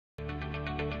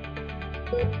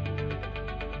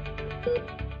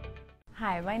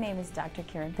Hi, my name is Dr.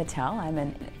 Kiran Patel. I'm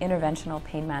an interventional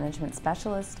pain management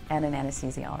specialist and an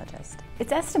anesthesiologist.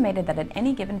 It's estimated that at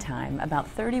any given time, about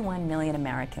 31 million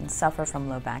Americans suffer from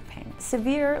low back pain.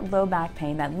 Severe low back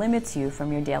pain that limits you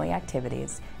from your daily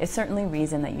activities is certainly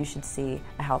reason that you should see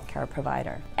a healthcare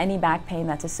provider. Any back pain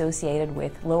that's associated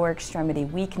with lower extremity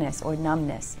weakness or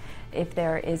numbness, if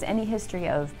there is any history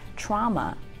of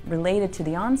trauma related to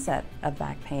the onset of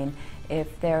back pain,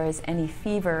 if there is any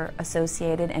fever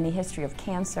associated, any history of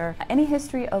cancer, any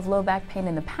history of low back pain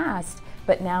in the past,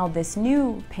 but now this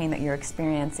new pain that you're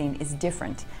experiencing is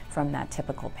different from that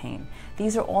typical pain.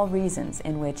 These are all reasons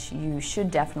in which you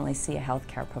should definitely see a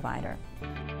healthcare provider.